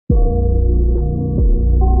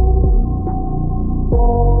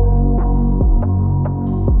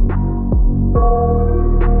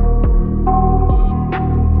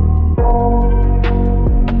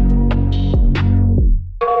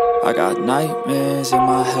I got nightmares in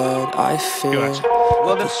my head, I fear.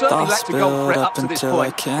 Well, they've certainly lacked a goal threat up to this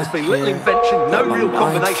point. There's been little invention, no real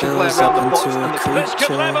combination play around the box, and the defence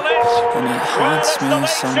can level it. And it haunts me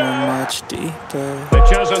somewhere much deeper.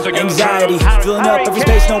 Anxiety, filling up every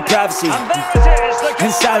space, no privacy.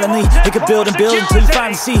 And silently, it could build and build until you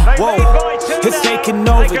finally see. Whoa, it's taking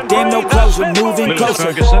over, damn no closure, moving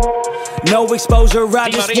closer. No exposure, I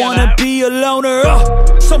just wanna be a loner.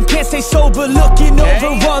 Some can't stay sober, looking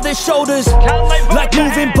over all their shoulders, like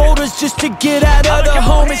moving boulders just to get out of the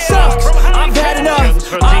home. It sucks, I've had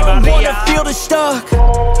enough. I don't wanna feel the stuck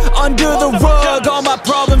under the rug, all my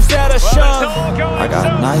problems that I shove. I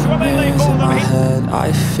got nightmares in my head,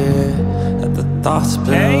 I fear that the thoughts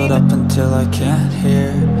build up until I can't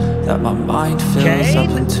hear, that my mind fills up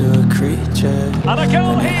into a creature, and it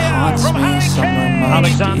haunts me somewhere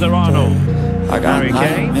much deeper. I got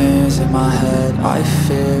nightmares in my head, I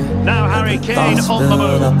fear now Harry Kane on the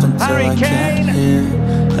move. Up until Harry I can't Kane, hear,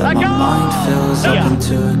 that my mind fills up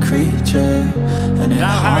into a creature, and it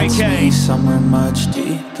haunts me somewhere much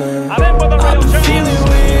deeper. I've been feeling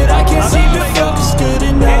weird, I can't seem to focus good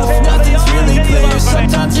enough. Nothing's really clear,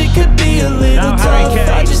 sometimes it could be a little tough.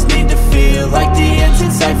 I just need to feel like the end's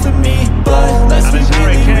in sight for me, but let's be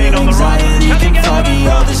really real, anxiety can foggy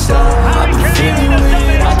all this stuff. I've been feeling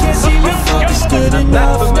weird, I can't seem to focus good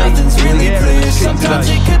enough. Nothing's really clear, sometimes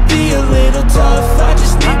it could be a little tough. I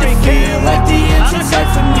just need to feel like the end's in sight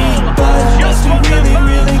for me, but let's be really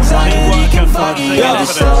real, anxiety can foggy all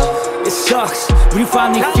this stuff. It sucks when you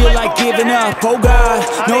finally feel like giving up. Oh God,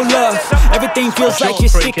 no love. Everything feels like you're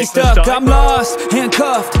sticky stuck. I'm lost,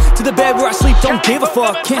 handcuffed to the bed where I sleep. Don't give a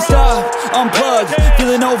fuck, can't stop. Unplugged,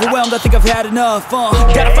 feeling overwhelmed. I think I've had enough.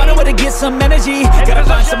 Gotta find a way to get some energy. Gotta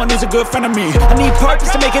find someone who's a good friend of me. I need purpose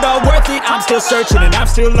to make it all worth it. I'm still searching and I'm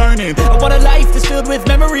still learning. I want a life that's filled with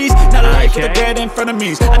memories, not a life with a dead in front of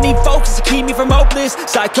me. I need focus to keep me from hopeless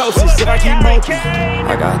psychosis if I keep moping.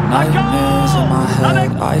 I got nightmares in my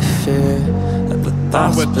head, I fear that the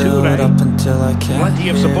thoughts build up until I can't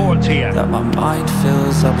hear, that my mind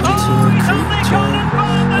fills up into a creature,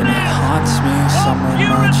 and it haunts me somewhere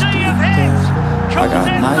much deeper. I got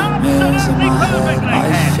nightmares in my head,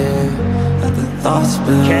 I fear that the thoughts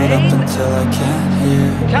build up until I can't hear,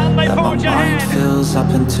 that my mind fills up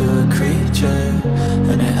into a creature,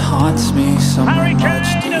 and it haunts me somewhere much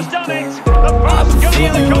deeper. I've been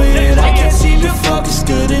feeling weird, I can't seem to focus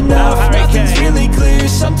good enough. Nothing's really clear,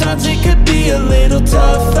 sometimes it could be a little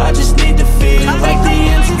tough. I just need to feel like the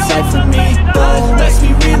end's in sight for me, but let's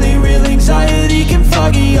be really real, anxiety can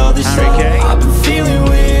foggy all this stuff. I've been feeling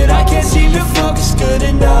weird, I can't seem to focus good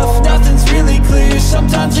enough. Nothing's really clear,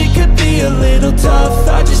 sometimes it could be a little tough.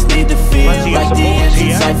 I just need to feel like the end's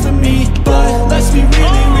in sight for me, but let's be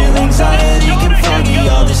really real, anxiety can foggy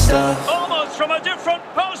all this stuff. Almost from a different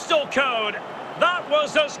postal code. That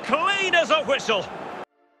was as clean as a whistle.